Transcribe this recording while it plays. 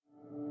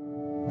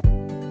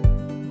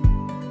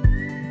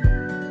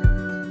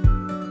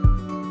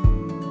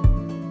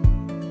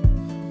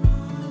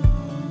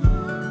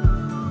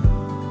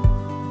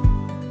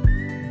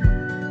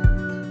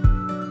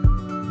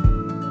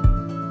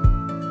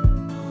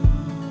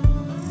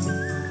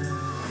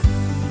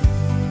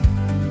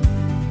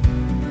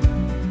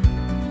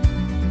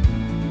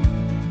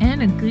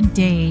and a good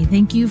day.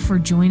 Thank you for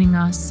joining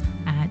us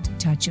at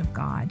Touch of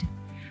God.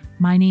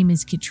 My name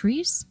is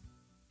Catrice,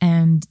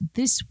 and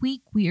this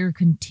week we are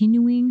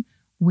continuing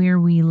where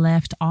we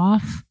left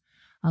off.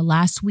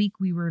 Last week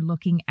we were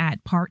looking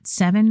at part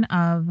 7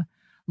 of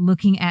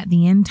looking at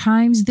the end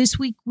times. This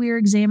week we're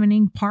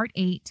examining part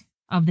 8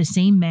 of the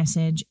same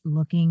message,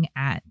 looking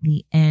at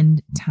the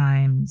end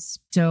times.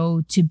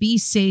 So to be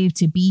saved,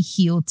 to be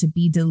healed, to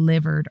be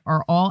delivered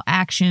are all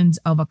actions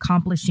of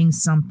accomplishing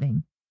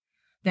something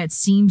that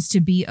seems to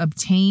be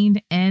obtained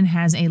and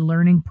has a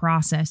learning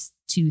process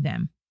to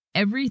them.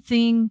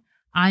 Everything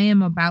I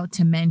am about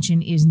to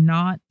mention is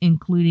not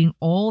including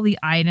all the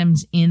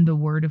items in the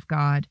Word of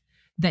God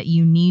that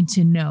you need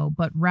to know,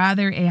 but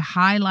rather a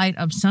highlight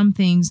of some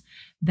things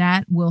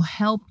that will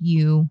help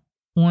you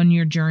on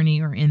your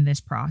journey or in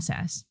this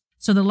process.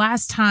 So the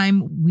last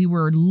time we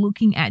were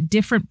looking at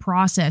different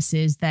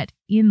processes that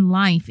in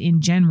life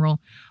in general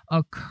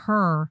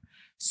occur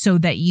so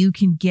that you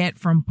can get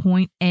from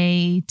point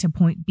A to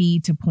point B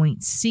to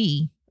point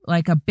C.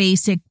 Like a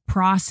basic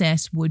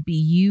process would be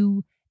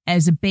you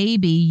as a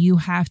baby, you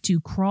have to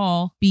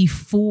crawl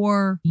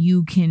before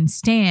you can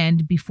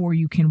stand, before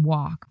you can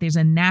walk. There's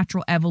a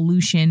natural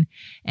evolution.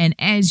 And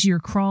as you're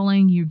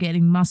crawling, you're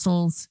getting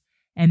muscles.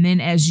 And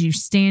then as you're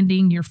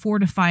standing, you're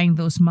fortifying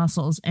those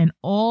muscles. And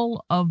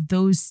all of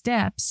those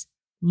steps,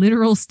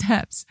 literal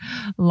steps,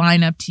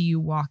 line up to you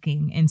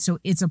walking. And so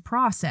it's a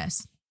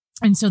process.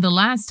 And so the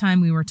last time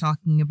we were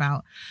talking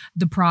about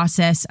the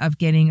process of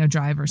getting a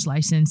driver's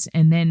license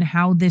and then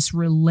how this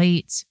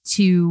relates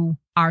to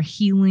our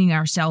healing,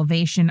 our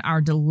salvation,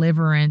 our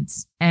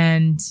deliverance,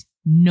 and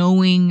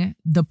knowing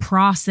the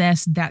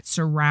process that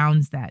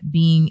surrounds that,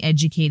 being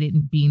educated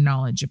and being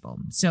knowledgeable.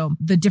 So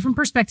the different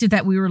perspective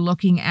that we were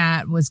looking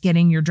at was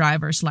getting your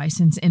driver's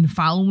license and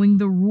following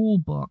the rule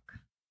book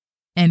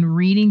and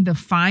reading the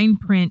fine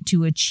print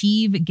to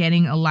achieve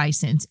getting a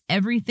license.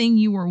 Everything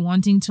you are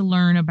wanting to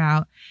learn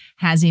about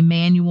has a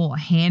manual, a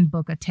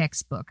handbook, a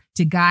textbook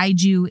to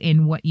guide you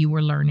in what you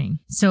were learning.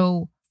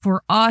 So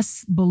for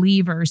us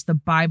believers, the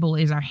Bible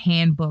is our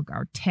handbook,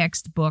 our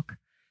textbook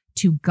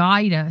to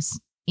guide us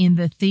in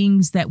the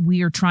things that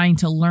we are trying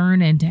to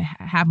learn and to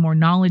have more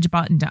knowledge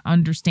about and to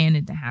understand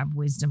and to have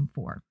wisdom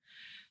for.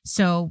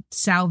 So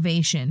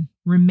salvation,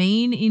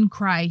 remain in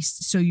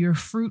Christ so your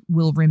fruit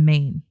will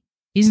remain.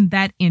 Isn't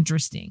that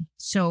interesting?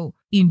 So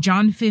in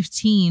John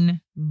 15,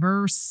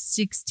 verse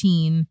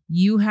 16,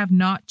 you have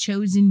not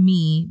chosen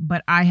me,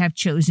 but I have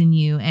chosen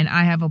you, and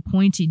I have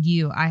appointed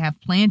you, I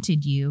have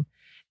planted you,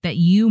 that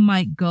you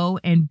might go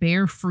and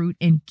bear fruit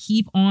and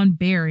keep on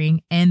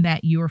bearing, and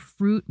that your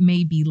fruit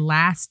may be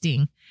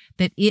lasting,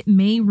 that it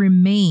may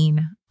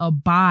remain,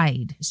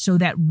 abide, so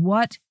that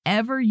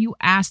whatever you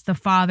ask the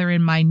Father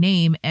in my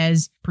name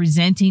as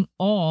presenting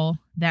all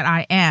that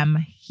I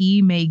am,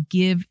 he may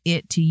give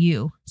it to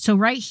you. So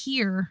right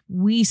here,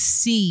 we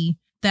see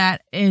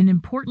that an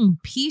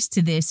important piece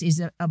to this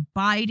is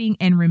abiding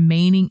and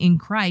remaining in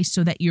Christ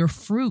so that your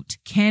fruit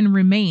can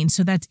remain.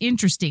 So that's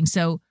interesting.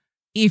 So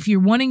if you're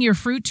wanting your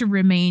fruit to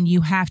remain,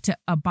 you have to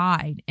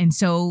abide. And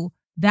so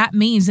that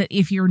means that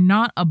if you're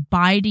not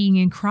abiding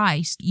in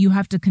Christ, you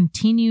have to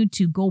continue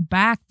to go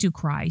back to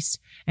Christ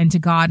and to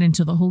God and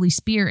to the Holy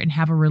Spirit and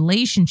have a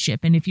relationship.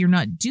 And if you're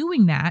not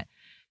doing that,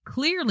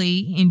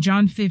 clearly in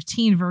John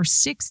 15, verse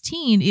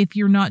 16, if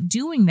you're not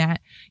doing that,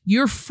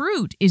 your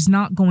fruit is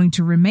not going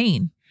to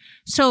remain.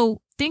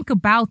 So think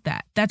about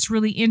that. That's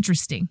really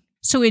interesting.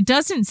 So it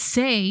doesn't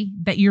say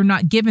that you're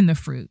not given the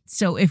fruit.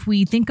 So if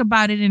we think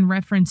about it in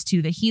reference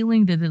to the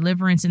healing, the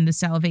deliverance, and the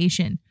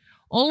salvation,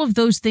 all of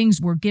those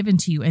things were given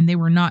to you and they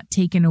were not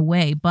taken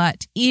away.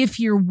 But if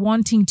you're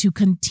wanting to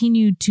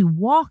continue to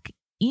walk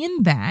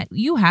in that,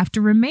 you have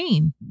to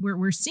remain.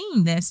 We're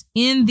seeing this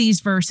in these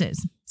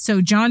verses. So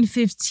John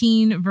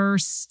 15,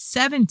 verse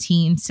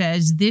 17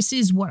 says, "This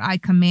is what I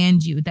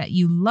command you, that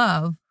you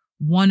love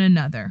one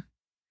another."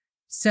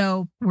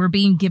 So we're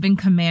being given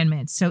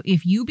commandments. So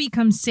if you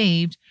become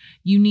saved,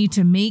 you need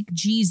to make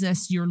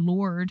Jesus your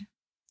Lord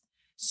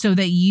so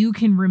that you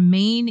can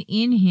remain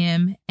in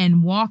him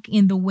and walk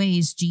in the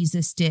ways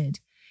Jesus did.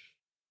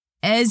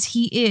 As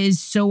he is,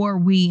 so are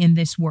we in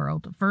this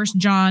world. 1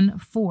 John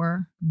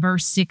 4,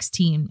 verse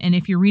 16. And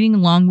if you're reading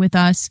along with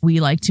us, we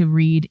like to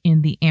read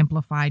in the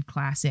Amplified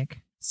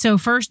Classic. So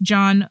 1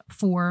 John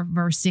 4,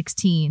 verse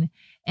 16.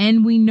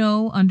 And we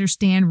know,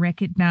 understand,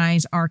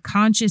 recognize, are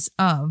conscious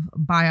of,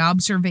 by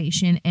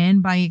observation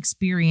and by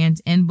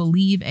experience, and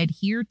believe,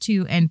 adhere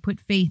to, and put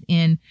faith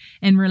in,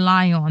 and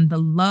rely on the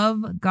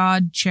love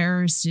God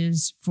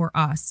cherishes for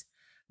us.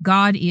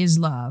 God is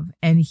love,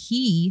 and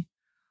he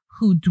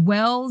who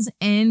dwells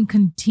and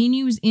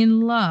continues in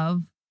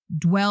love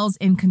dwells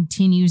and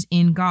continues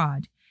in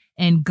God,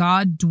 and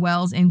God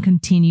dwells and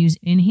continues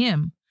in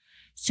him.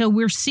 So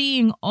we're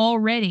seeing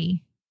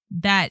already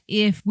that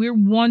if we're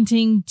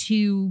wanting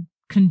to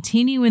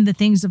continue in the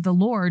things of the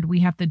Lord, we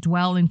have to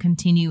dwell and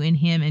continue in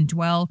him and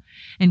dwell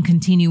and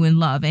continue in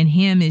love. And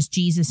him is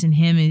Jesus and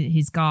him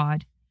is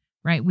God,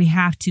 right? We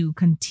have to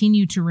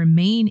continue to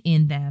remain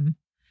in them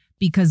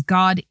because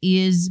God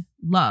is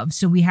love.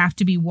 So we have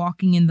to be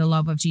walking in the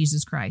love of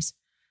Jesus Christ.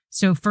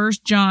 So 1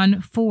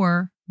 John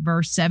 4,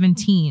 verse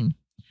 17.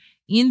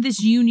 In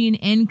this union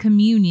and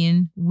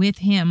communion with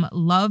him,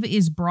 love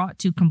is brought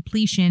to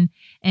completion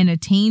and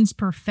attains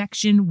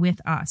perfection with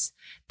us,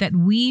 that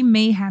we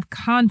may have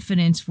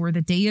confidence for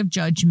the day of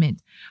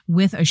judgment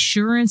with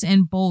assurance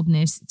and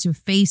boldness to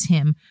face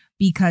him,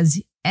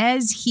 because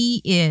as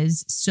he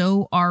is,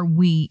 so are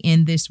we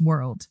in this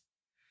world.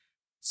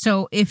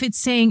 So if it's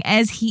saying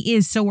as he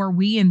is, so are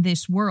we in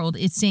this world,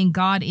 it's saying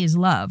God is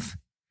love.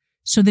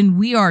 So then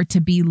we are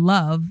to be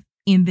love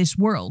in this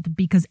world,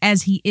 because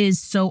as he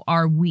is, so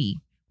are we.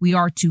 We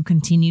are to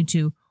continue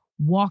to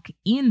walk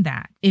in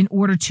that. In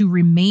order to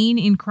remain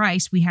in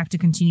Christ, we have to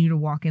continue to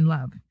walk in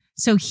love.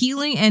 So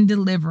healing and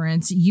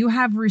deliverance, you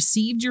have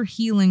received your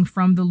healing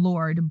from the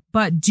Lord,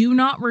 but do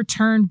not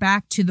return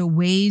back to the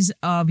ways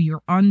of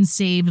your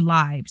unsaved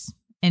lives.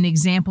 An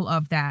example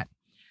of that.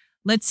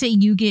 Let's say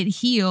you get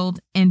healed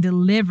and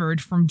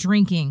delivered from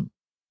drinking,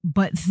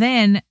 but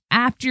then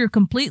after you're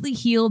completely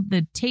healed,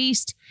 the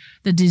taste,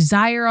 the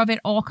desire of it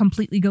all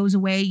completely goes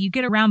away. You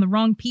get around the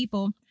wrong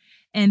people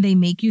and they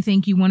make you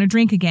think you want to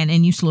drink again,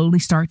 and you slowly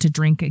start to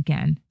drink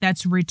again.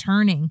 That's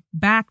returning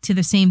back to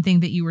the same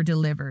thing that you were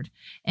delivered.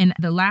 And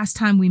the last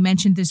time we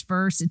mentioned this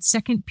verse, it's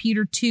 2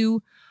 Peter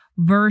 2,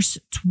 verse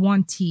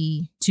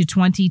 20 to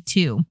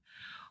 22.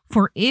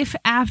 For if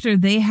after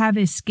they have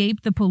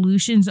escaped the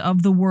pollutions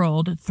of the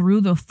world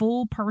through the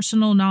full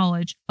personal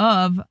knowledge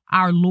of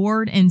our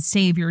Lord and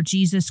Savior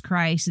Jesus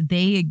Christ,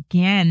 they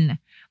again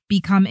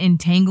become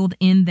entangled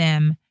in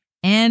them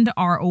and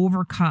are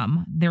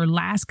overcome, their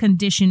last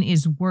condition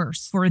is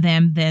worse for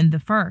them than the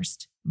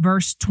first.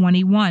 Verse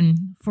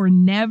 21, for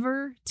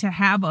never to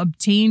have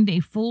obtained a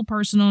full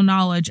personal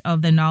knowledge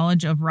of the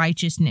knowledge of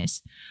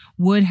righteousness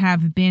would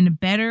have been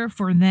better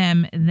for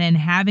them than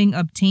having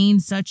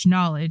obtained such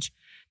knowledge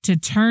to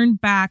turn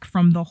back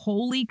from the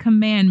holy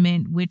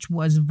commandment which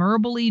was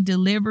verbally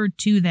delivered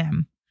to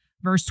them.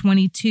 Verse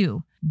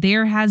 22,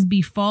 there has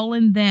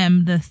befallen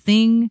them the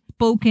thing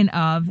spoken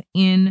of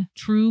in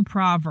true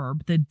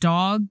proverb, the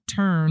dog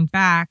turned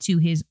back to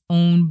his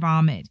own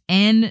vomit,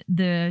 and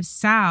the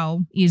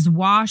sow is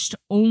washed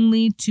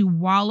only to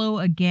wallow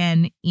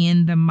again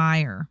in the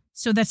mire.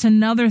 So that's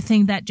another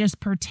thing that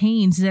just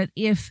pertains, that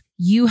if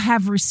you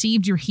have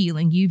received your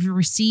healing, you've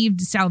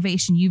received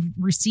salvation, you've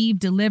received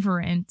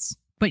deliverance,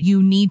 but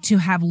you need to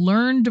have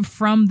learned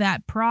from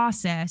that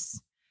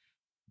process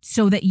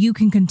so that you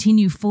can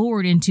continue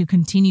forward and to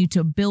continue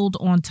to build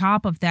on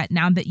top of that.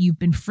 Now that you've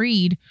been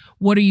freed,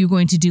 what are you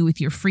going to do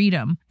with your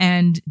freedom?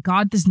 And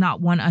God does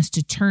not want us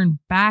to turn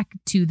back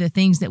to the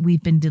things that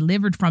we've been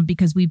delivered from,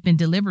 because we've been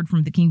delivered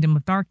from the kingdom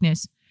of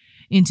darkness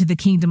into the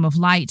kingdom of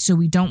light. So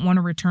we don't want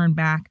to return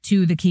back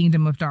to the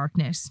kingdom of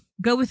darkness.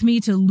 Go with me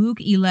to Luke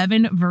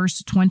 11,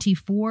 verse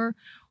 24.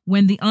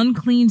 When the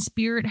unclean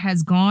spirit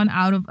has gone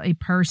out of a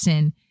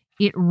person,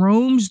 it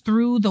roams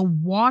through the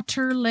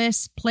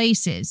waterless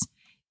places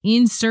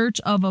in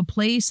search of a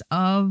place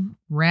of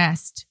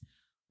rest,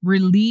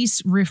 release,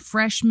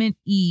 refreshment,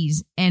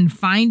 ease, and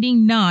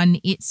finding none,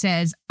 it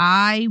says,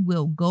 I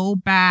will go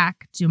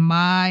back to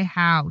my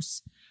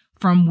house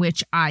from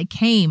which I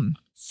came.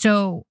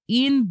 So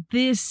in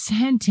this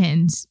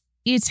sentence,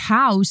 it's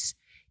house.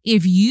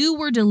 If you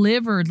were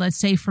delivered, let's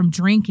say, from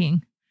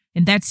drinking,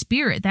 and that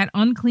spirit, that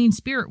unclean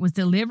spirit was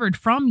delivered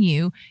from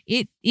you,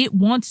 it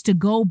wants to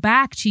go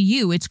back to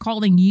you. It's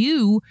calling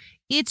you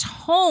its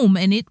home,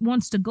 and it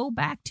wants to go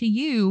back to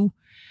you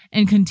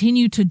and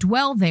continue to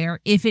dwell there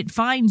if it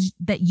finds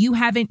that you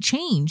haven't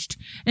changed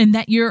and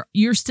that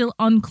you're still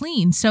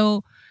unclean.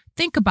 So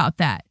think about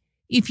that.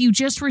 If you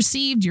just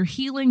received your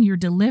healing, your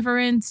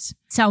deliverance,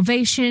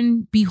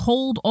 salvation,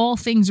 behold, all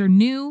things are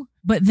new,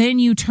 but then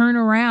you turn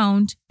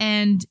around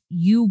and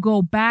you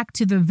go back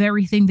to the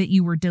very thing that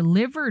you were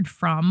delivered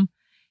from,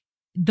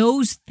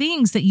 those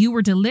things that you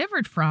were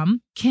delivered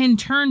from can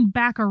turn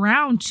back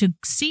around to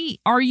see,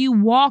 are you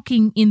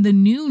walking in the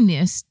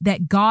newness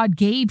that God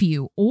gave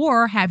you?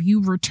 Or have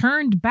you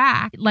returned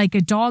back like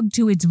a dog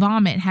to its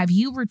vomit? Have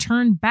you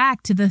returned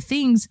back to the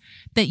things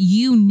that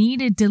you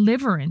needed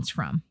deliverance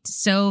from?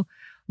 So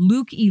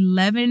Luke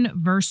 11,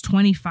 verse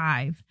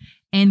 25.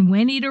 And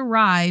when it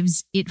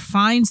arrives, it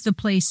finds the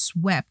place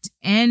swept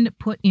and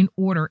put in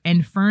order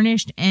and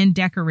furnished and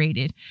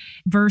decorated.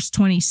 Verse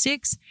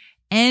 26.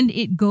 And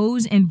it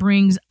goes and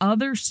brings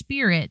other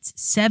spirits,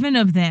 7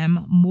 of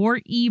them more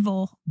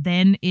evil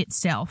than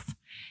itself.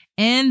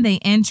 And they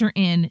enter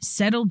in,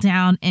 settle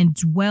down, and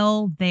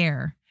dwell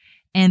there.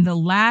 And the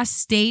last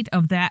state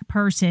of that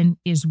person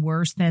is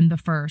worse than the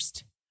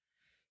first.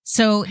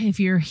 So if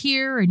you're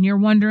here and you're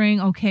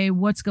wondering, okay,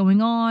 what's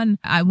going on?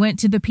 I went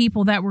to the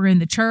people that were in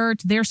the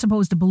church. They're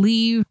supposed to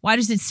believe. Why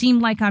does it seem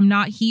like I'm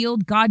not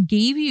healed? God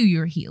gave you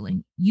your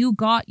healing. You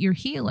got your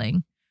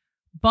healing.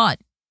 But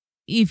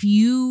if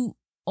you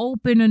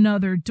open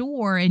another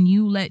door and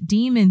you let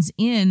demons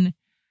in,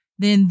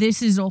 then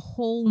this is a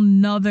whole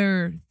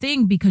nother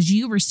thing, because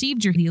you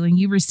received your healing,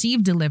 you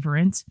received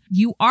deliverance,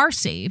 you are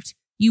saved,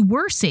 you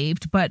were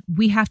saved, but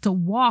we have to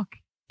walk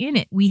in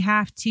it. We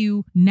have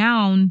to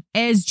now,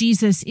 as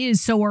Jesus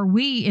is, so are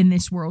we in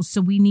this world.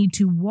 So we need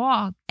to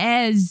walk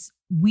as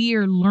we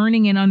are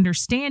learning and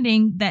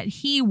understanding that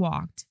he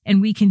walked. And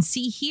we can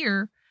see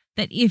here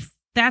that if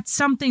that's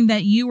something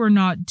that you are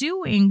not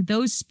doing,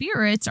 those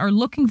spirits are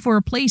looking for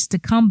a place to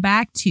come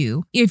back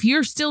to. If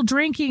you're still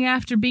drinking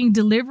after being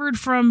delivered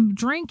from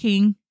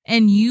drinking,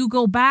 and you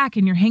go back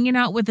and you're hanging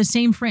out with the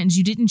same friends,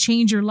 you didn't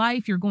change your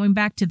life, you're going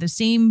back to the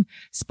same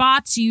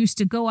spots you used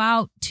to go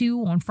out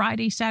to on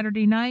Friday,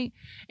 Saturday night,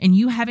 and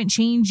you haven't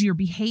changed your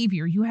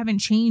behavior, you haven't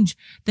changed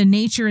the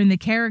nature and the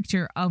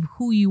character of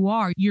who you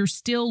are, you're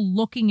still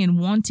looking and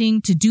wanting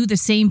to do the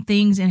same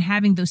things and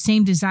having those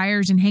same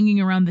desires and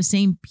hanging around the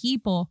same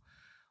people,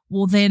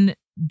 well, then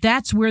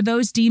that's where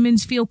those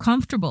demons feel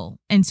comfortable.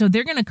 And so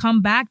they're going to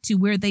come back to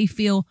where they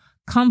feel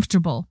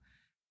comfortable.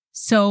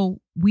 So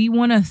we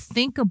want to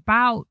think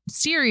about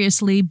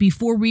seriously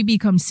before we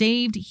become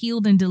saved,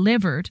 healed, and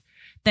delivered,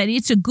 that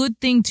it's a good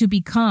thing to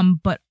become,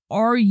 but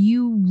are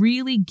you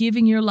really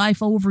giving your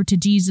life over to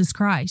Jesus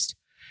Christ?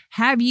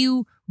 Have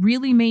you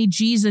really made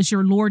Jesus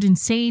your Lord and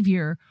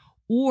Savior?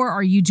 Or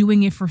are you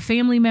doing it for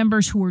family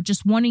members who are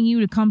just wanting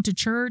you to come to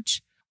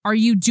church? Are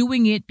you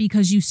doing it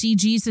because you see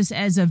Jesus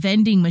as a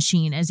vending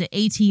machine, as an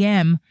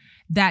ATM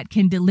that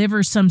can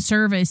deliver some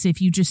service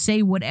if you just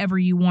say whatever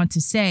you want to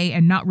say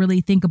and not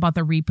really think about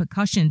the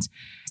repercussions?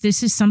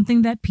 This is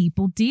something that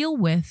people deal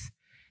with,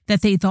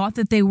 that they thought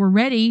that they were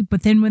ready,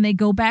 but then when they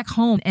go back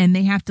home and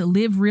they have to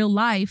live real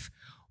life,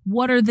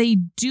 what are they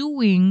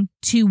doing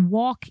to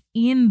walk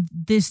in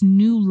this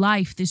new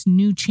life, this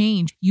new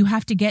change? You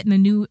have to get in a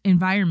new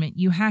environment.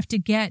 You have to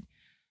get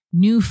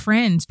new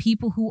friends,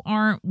 people who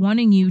aren't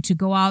wanting you to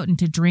go out and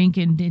to drink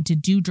and to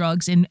do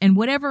drugs and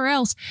whatever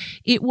else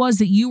it was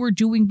that you were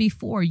doing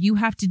before. You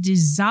have to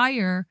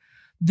desire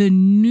the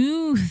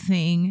new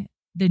thing,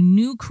 the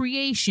new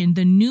creation,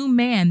 the new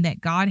man that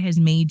God has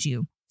made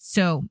you.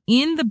 So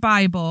in the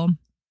Bible,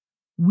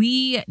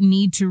 we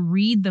need to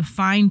read the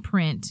fine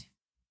print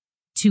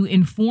to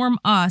inform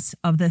us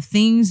of the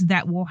things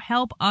that will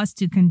help us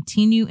to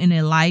continue in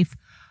a life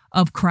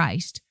of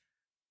Christ.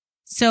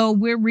 So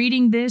we're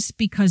reading this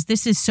because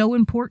this is so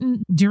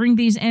important. During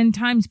these end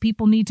times,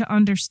 people need to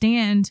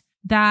understand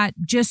that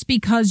just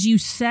because you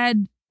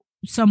said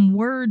some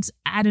words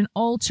at an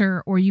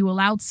altar or you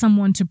allowed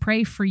someone to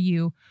pray for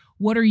you,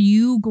 what are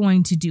you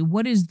going to do?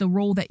 What is the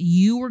role that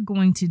you are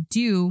going to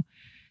do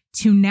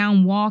to now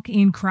walk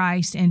in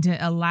Christ and to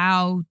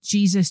allow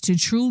Jesus to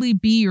truly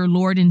be your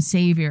Lord and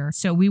Savior?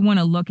 So we want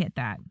to look at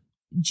that.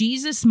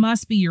 Jesus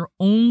must be your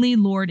only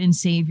Lord and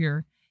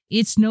Savior.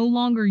 It's no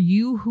longer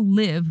you who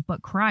live,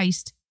 but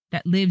Christ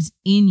that lives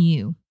in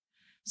you.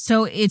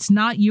 So it's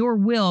not your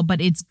will, but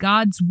it's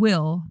God's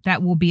will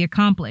that will be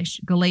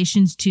accomplished.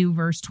 Galatians 2,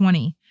 verse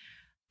 20.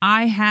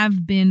 I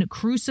have been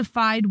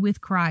crucified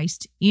with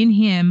Christ. In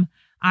him,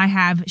 I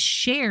have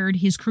shared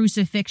his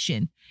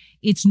crucifixion.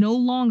 It's no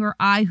longer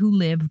I who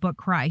live, but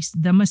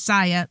Christ, the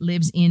Messiah,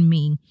 lives in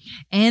me.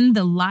 And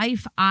the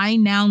life I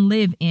now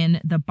live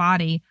in the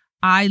body,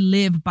 I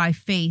live by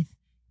faith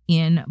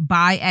in,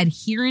 by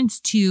adherence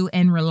to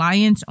and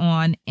reliance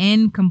on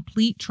and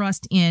complete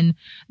trust in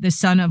the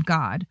Son of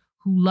God,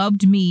 who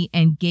loved me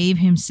and gave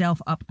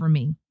himself up for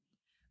me.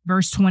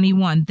 Verse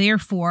 21,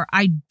 therefore,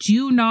 I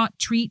do not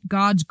treat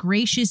God's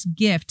gracious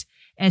gift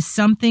as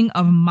something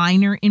of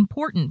minor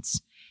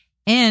importance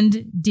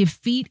and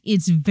defeat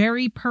its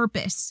very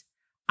purpose.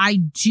 I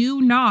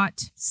do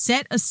not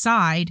set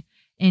aside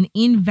and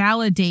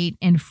invalidate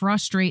and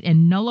frustrate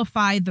and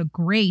nullify the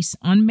grace,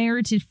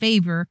 unmerited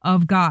favor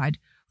of God.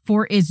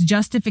 For its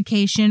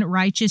justification,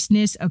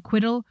 righteousness,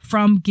 acquittal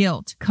from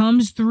guilt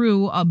comes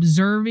through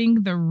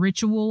observing the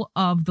ritual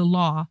of the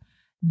law.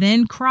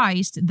 Then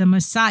Christ, the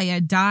Messiah,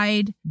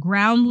 died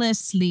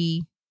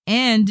groundlessly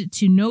and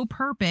to no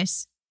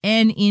purpose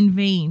and in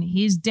vain.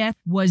 His death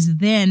was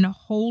then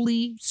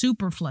wholly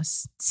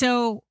superfluous.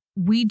 So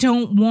we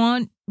don't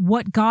want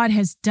what God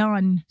has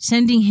done,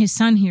 sending his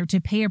son here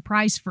to pay a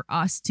price for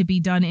us, to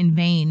be done in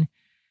vain.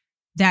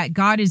 That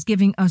God is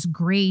giving us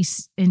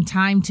grace and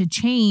time to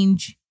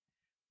change,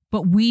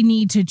 but we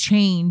need to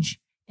change,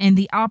 and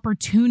the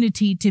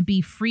opportunity to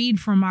be freed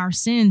from our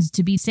sins,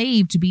 to be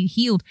saved, to be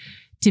healed,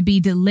 to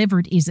be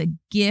delivered is a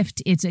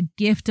gift. It's a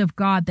gift of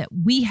God that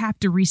we have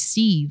to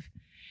receive.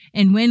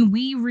 And when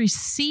we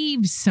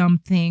receive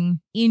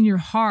something in your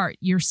heart,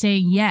 you're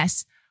saying,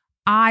 yes,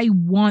 I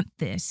want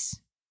this.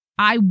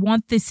 I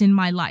want this in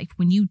my life.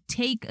 When you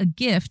take a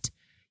gift,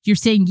 you're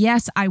saying,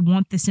 yes, I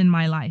want this in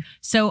my life.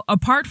 So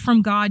apart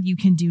from God, you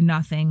can do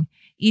nothing.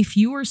 If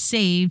you are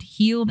saved,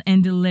 healed,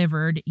 and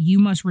delivered, you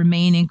must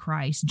remain in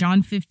Christ.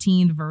 John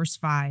 15, verse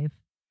 5.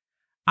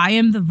 I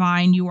am the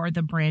vine, you are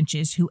the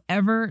branches.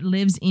 Whoever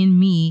lives in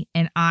me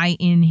and I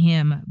in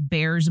him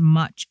bears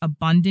much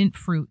abundant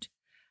fruit.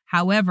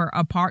 However,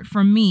 apart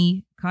from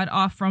me, cut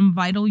off from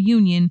vital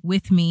union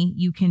with me,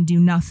 you can do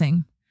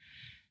nothing.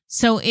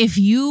 So if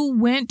you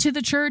went to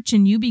the church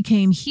and you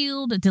became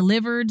healed,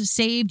 delivered,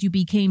 saved, you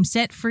became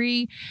set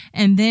free,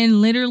 and then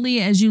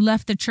literally as you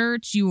left the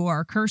church, you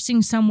are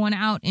cursing someone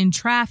out in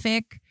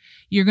traffic,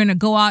 you're going to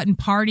go out and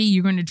party,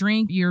 you're going to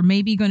drink, you're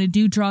maybe going to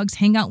do drugs,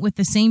 hang out with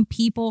the same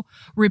people,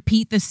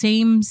 repeat the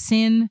same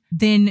sin,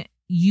 then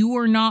you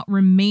are not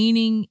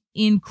remaining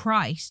in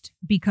Christ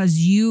because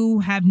you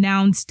have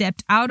now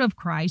stepped out of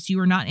Christ. You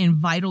are not in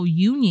vital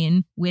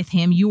union with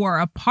him. You are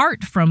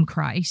apart from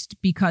Christ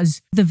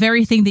because the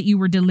very thing that you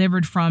were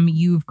delivered from,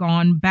 you've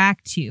gone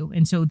back to.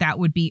 And so that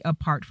would be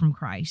apart from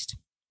Christ.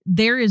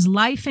 There is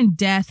life and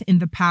death in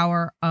the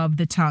power of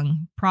the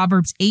tongue.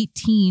 Proverbs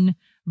 18,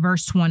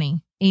 verse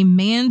 20. A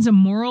man's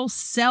immoral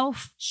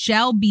self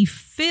shall be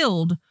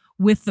filled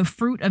with the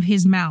fruit of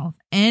his mouth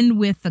and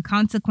with the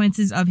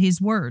consequences of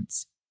his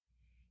words.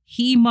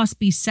 He must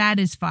be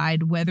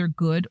satisfied whether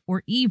good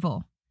or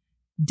evil.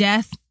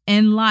 Death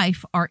and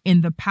life are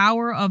in the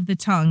power of the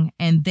tongue,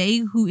 and they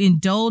who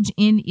indulge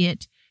in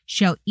it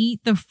shall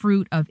eat the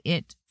fruit of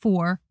it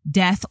for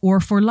death or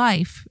for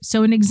life.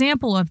 So an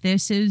example of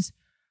this is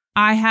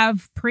I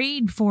have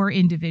prayed for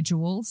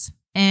individuals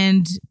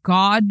and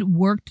God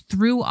worked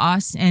through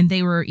us and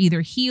they were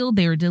either healed,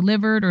 they were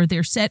delivered, or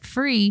they're set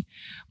free.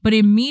 But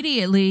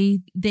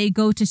immediately they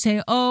go to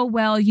say, oh,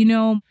 well,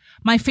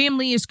 my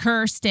family is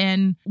cursed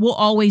and will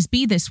always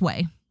be this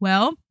way.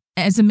 Well,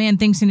 as a man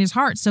thinks in his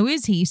heart, so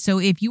is he. So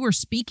if you are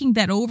speaking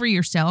that over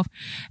yourself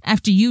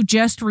after you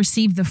just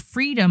received the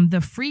freedom,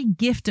 the free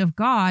gift of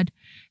God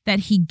that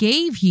he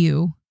gave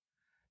you,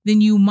 then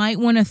you might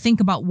want to think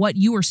about what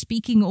you are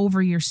speaking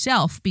over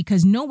yourself,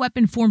 because no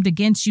weapon formed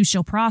against you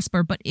shall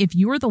prosper. But if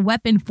you're the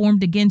weapon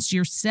formed against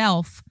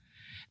yourself,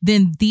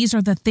 then these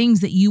are the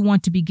things that you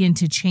want to begin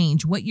to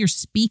change, what you're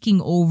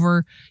speaking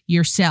over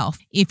yourself.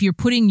 If you're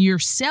putting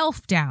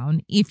yourself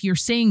down, if you're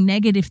saying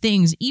negative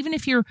things, even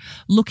if you're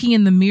looking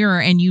in the mirror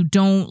and you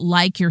don't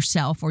like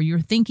yourself or you're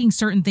thinking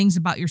certain things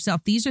about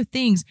yourself, these are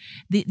things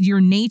that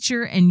your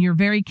nature and your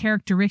very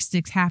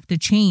characteristics have to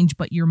change,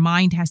 but your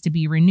mind has to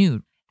be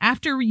renewed.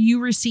 After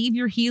you receive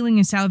your healing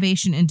and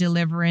salvation and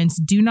deliverance,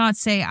 do not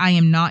say, I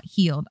am not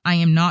healed, I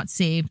am not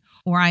saved,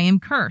 or I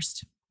am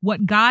cursed.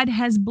 What God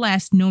has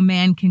blessed, no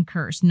man can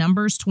curse.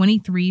 Numbers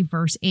 23,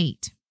 verse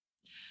 8.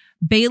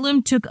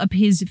 Balaam took up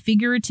his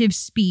figurative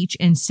speech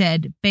and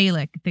said,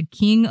 Balak, the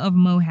king of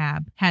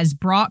Moab, has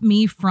brought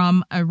me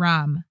from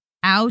Aram,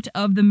 out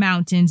of the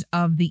mountains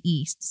of the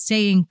east,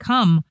 saying,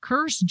 come,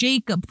 curse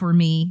Jacob for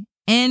me,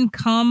 and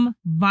come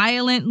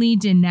violently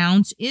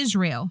denounce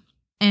Israel.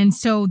 And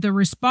so the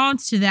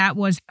response to that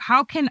was,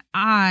 how can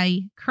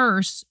I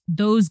curse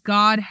those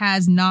God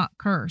has not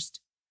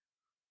cursed?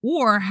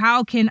 Or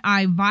how can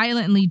I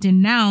violently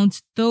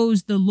denounce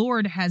those the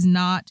Lord has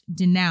not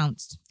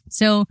denounced?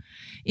 So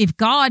if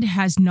God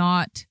has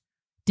not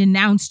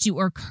denounced you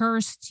or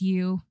cursed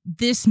you,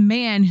 this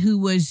man who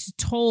was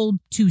told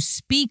to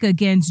speak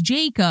against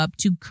Jacob,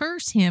 to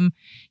curse him,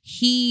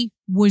 he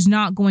was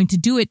not going to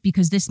do it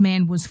because this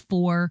man was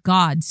for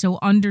God. So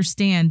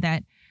understand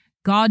that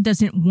God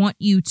doesn't want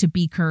you to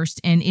be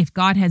cursed. And if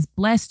God has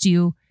blessed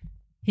you,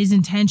 his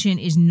intention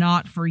is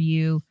not for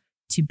you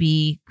to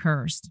be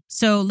cursed.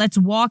 So let's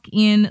walk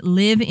in,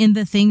 live in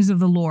the things of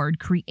the Lord,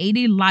 create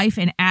a life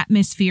and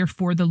atmosphere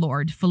for the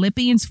Lord.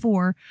 Philippians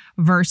 4,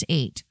 verse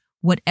 8.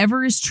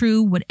 Whatever is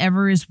true,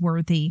 whatever is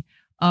worthy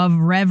of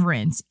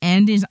reverence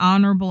and is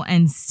honorable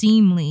and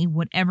seemly,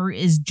 whatever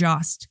is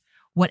just,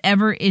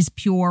 whatever is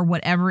pure,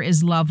 whatever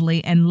is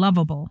lovely and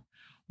lovable,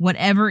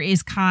 whatever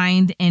is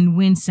kind and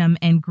winsome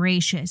and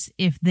gracious,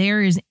 if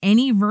there is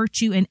any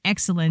virtue and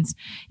excellence,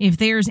 if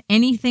there is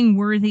anything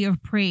worthy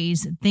of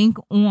praise, think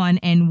on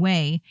and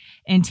weigh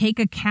and take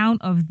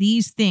account of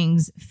these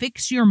things.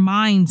 Fix your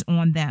minds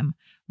on them.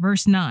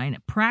 Verse 9,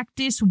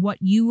 practice what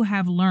you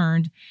have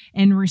learned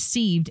and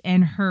received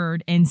and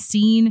heard and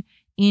seen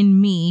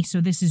in me.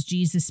 So this is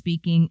Jesus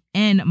speaking,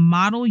 and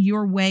model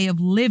your way of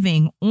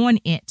living on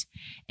it.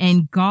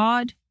 And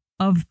God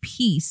of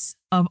peace,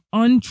 of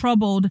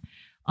untroubled,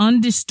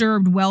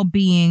 undisturbed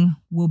well-being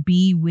will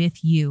be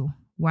with you.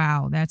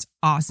 Wow, that's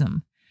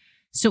awesome.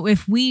 So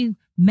if we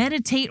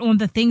meditate on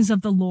the things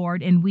of the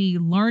Lord and we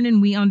learn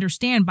and we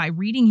understand by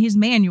reading his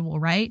manual,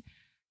 right?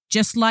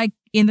 Just like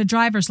in the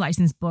driver's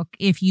license book,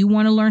 if you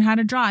want to learn how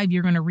to drive,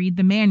 you're going to read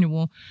the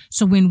manual.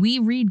 So when we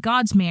read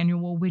God's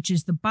manual, which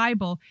is the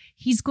Bible,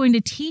 he's going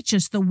to teach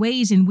us the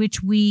ways in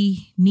which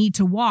we need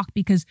to walk.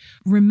 Because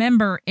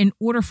remember, in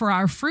order for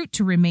our fruit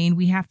to remain,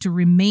 we have to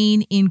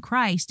remain in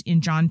Christ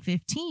in John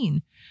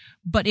 15.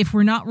 But if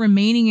we're not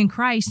remaining in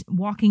Christ,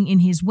 walking in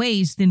his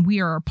ways, then we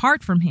are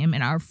apart from him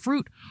and our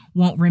fruit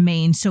won't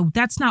remain. So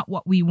that's not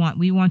what we want.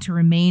 We want to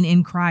remain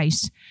in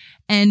Christ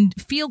and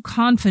feel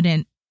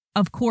confident.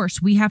 Of course,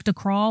 we have to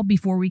crawl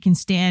before we can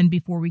stand,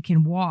 before we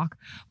can walk.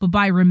 But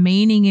by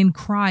remaining in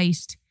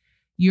Christ,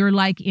 you're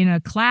like in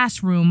a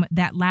classroom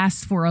that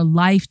lasts for a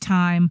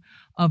lifetime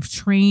of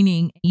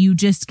training. You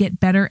just get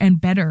better and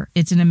better.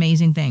 It's an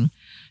amazing thing.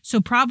 So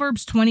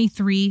Proverbs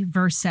 23,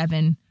 verse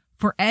 7,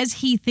 for as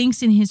he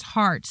thinks in his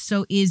heart,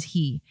 so is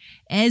he.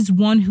 As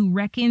one who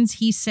reckons,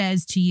 he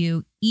says to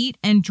you, eat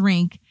and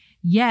drink,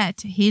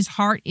 yet his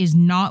heart is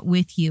not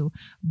with you,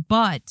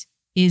 but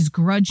is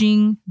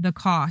grudging the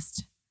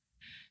cost.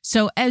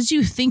 So as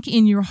you think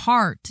in your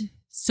heart,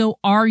 so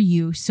are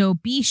you. So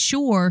be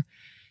sure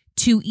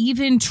to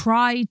even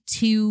try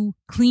to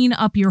clean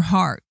up your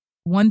heart.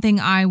 One thing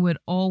I would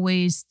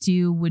always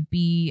do would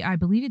be, I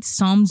believe it's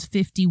Psalms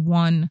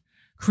 51,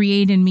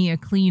 create in me a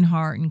clean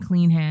heart and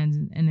clean hands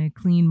and a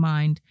clean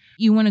mind.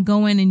 You want to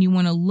go in and you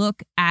want to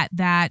look at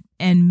that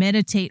and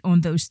meditate on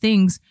those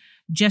things,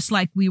 just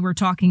like we were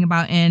talking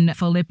about in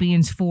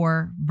Philippians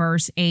 4,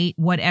 verse 8,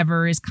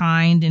 whatever is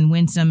kind and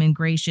winsome and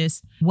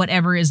gracious,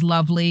 whatever is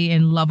lovely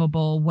and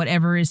lovable,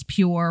 whatever is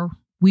pure.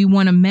 We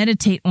want to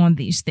meditate on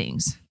these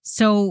things.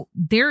 So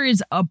there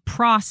is a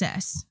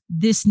process.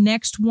 This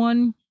next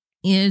one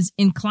is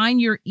incline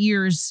your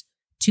ears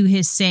to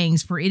his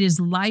sayings, for it is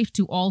life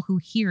to all who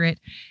hear it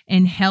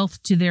and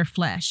health to their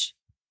flesh.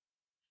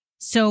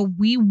 So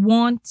we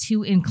want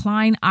to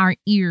incline our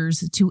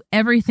ears to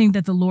everything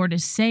that the Lord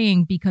is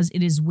saying because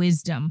it is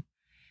wisdom.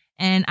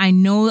 And I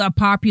know a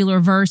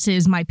popular verse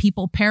is, my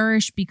people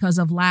perish because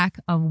of lack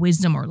of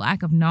wisdom or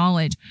lack of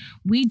knowledge.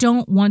 We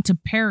don't want to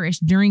perish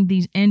during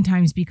these end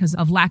times because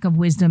of lack of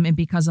wisdom and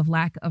because of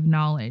lack of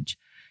knowledge.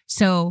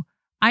 So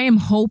I am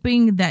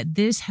hoping that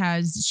this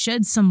has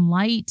shed some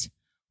light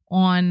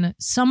on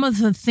some of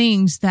the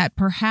things that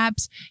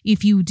perhaps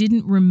if you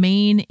didn't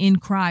remain in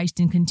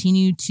Christ and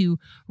continue to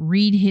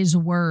read his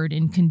word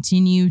and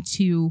continue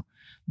to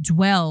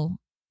dwell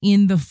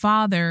in the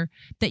Father,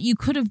 that you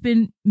could have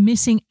been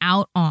missing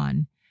out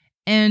on.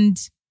 And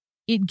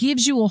it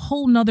gives you a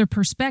whole nother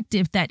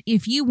perspective that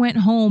if you went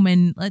home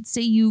and let's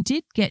say you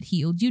did get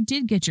healed, you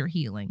did get your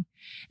healing,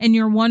 and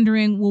you're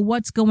wondering, well,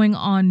 what's going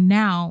on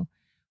now?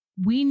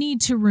 We need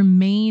to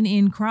remain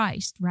in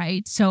Christ,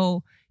 right?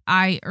 So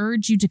I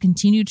urge you to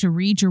continue to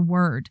read your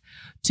word,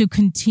 to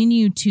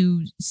continue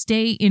to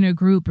stay in a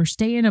group or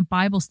stay in a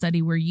Bible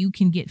study where you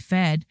can get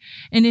fed.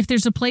 And if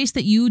there's a place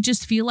that you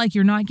just feel like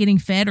you're not getting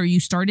fed, or you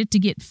started to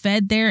get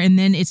fed there and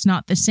then it's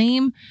not the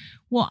same,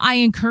 well, I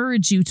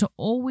encourage you to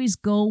always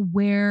go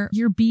where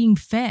you're being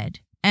fed.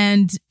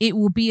 And it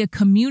will be a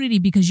community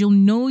because you'll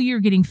know you're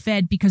getting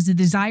fed because the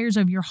desires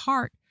of your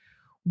heart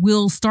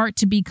will start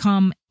to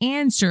become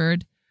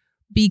answered,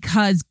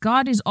 because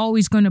God is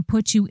always going to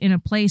put you in a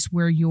place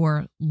where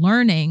you're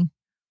learning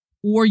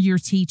or you're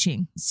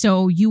teaching.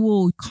 So you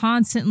will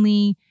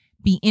constantly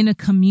be in a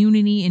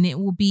community, and it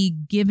will be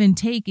give and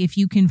take. If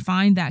you can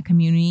find that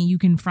community, you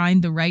can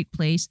find the right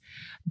place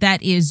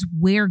that is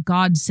where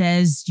God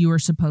says you're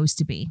supposed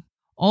to be.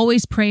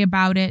 Always pray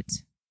about it.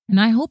 And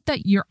I hope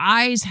that your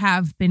eyes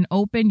have been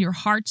open, your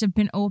hearts have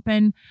been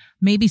open.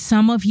 Maybe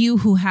some of you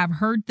who have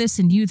heard this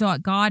and you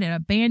thought God had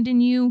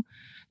abandoned you,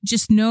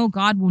 just know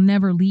God will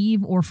never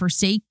leave or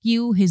forsake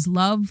you. His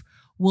love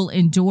will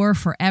endure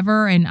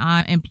forever. And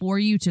I implore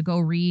you to go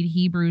read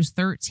Hebrews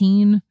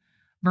 13,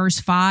 verse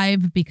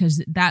 5,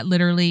 because that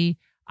literally,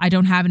 I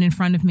don't have it in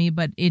front of me,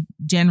 but it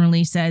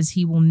generally says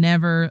he will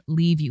never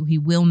leave you. He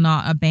will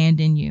not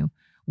abandon you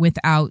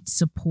without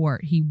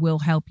support. He will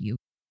help you.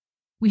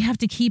 We have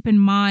to keep in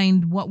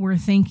mind what we're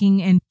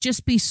thinking and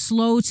just be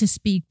slow to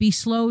speak, be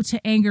slow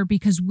to anger,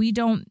 because we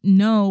don't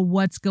know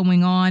what's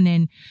going on,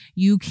 and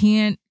you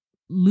can't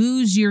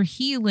lose your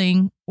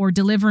healing or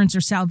deliverance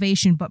or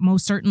salvation, but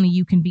most certainly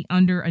you can be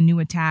under a new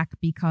attack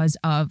because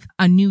of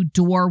a new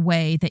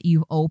doorway that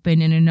you've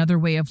opened. And another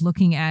way of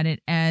looking at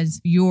it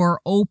as you're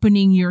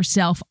opening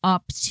yourself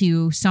up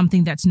to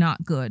something that's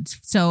not good.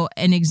 So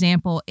an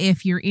example,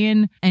 if you're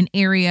in an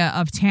area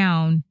of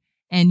town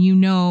and you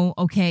know,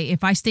 okay,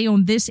 if I stay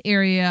on this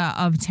area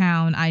of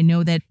town, I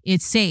know that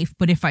it's safe.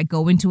 But if I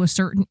go into a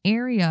certain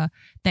area,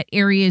 that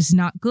area is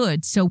not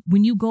good. So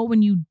when you go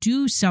and you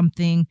do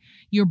something,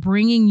 you're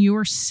bringing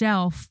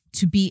yourself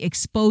to be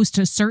exposed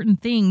to certain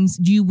things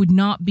you would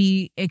not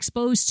be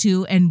exposed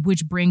to, and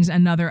which brings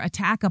another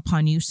attack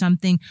upon you.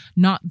 Something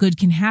not good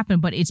can happen,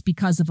 but it's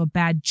because of a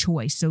bad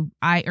choice. So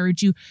I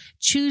urge you,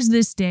 choose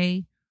this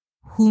day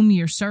whom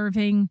you're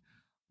serving.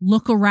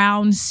 Look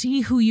around,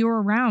 see who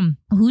you're around,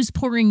 who's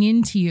pouring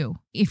into you.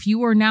 If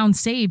you are now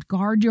saved,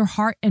 guard your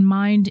heart and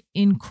mind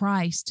in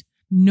Christ.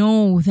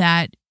 Know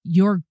that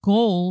your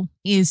goal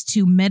is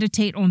to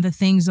meditate on the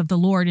things of the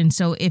Lord. And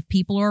so if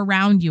people are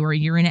around you or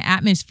you're in an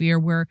atmosphere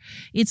where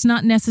it's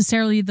not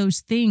necessarily those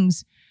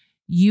things,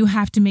 you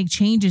have to make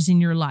changes in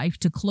your life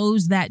to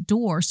close that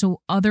door so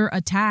other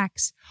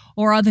attacks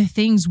or other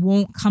things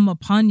won't come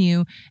upon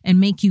you and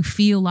make you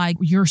feel like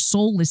your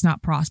soul is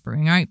not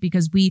prospering, right?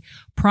 Because we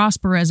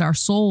prosper as our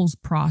souls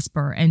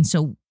prosper. And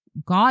so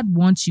God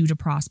wants you to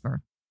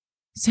prosper.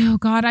 So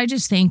God, I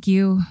just thank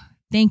you.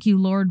 Thank you,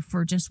 Lord,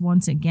 for just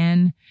once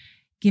again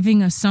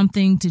giving us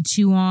something to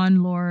chew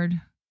on, Lord,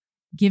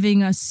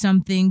 giving us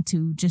something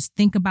to just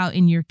think about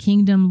in your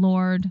kingdom,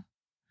 Lord.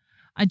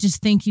 I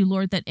just thank you,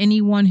 Lord, that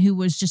anyone who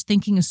was just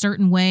thinking a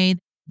certain way,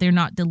 they're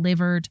not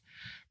delivered,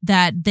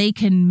 that they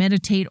can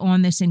meditate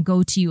on this and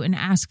go to you and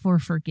ask for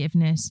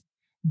forgiveness,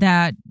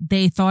 that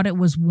they thought it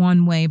was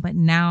one way, but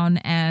now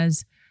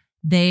as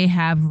they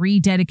have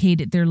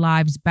rededicated their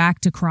lives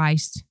back to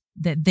Christ,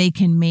 that they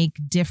can make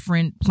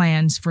different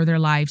plans for their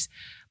lives.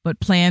 but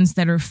plans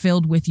that are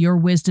filled with your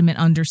wisdom and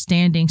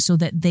understanding so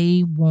that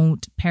they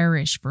won't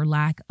perish for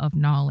lack of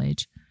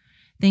knowledge.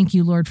 Thank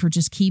you, Lord, for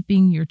just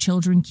keeping your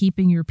children,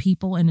 keeping your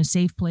people in a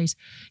safe place.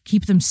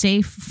 Keep them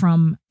safe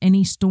from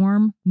any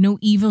storm. No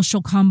evil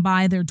shall come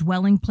by their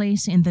dwelling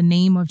place in the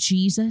name of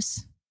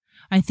Jesus.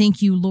 I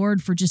thank you,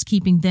 Lord, for just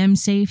keeping them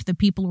safe, the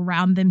people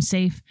around them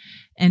safe,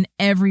 and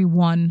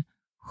everyone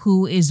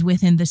who is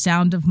within the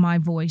sound of my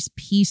voice.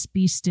 Peace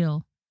be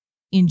still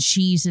in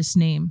Jesus'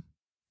 name.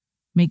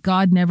 May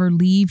God never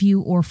leave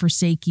you or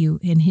forsake you,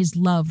 and his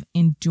love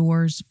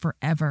endures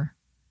forever.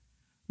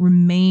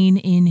 Remain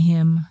in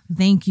him.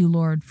 Thank you,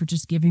 Lord, for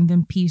just giving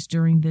them peace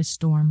during this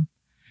storm.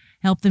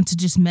 Help them to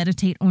just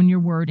meditate on your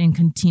word and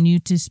continue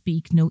to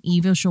speak. No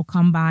evil shall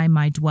come by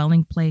my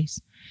dwelling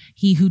place.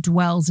 He who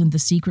dwells in the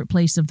secret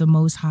place of the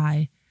Most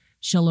High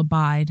shall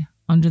abide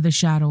under the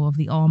shadow of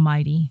the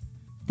Almighty.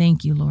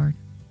 Thank you, Lord.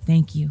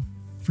 Thank you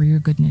for your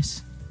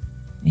goodness.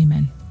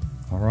 Amen.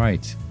 All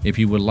right. If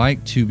you would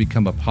like to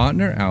become a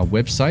partner, our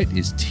website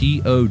is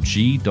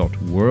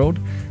tog.world,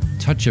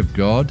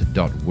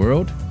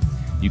 touchofgod.world.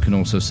 You can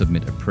also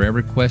submit a prayer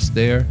request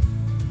there,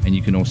 and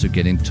you can also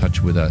get in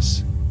touch with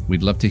us.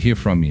 We'd love to hear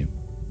from you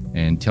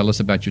and tell us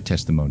about your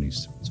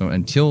testimonies. So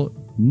until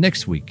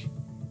next week,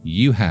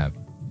 you have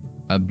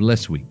a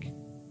blessed week.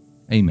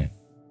 Amen.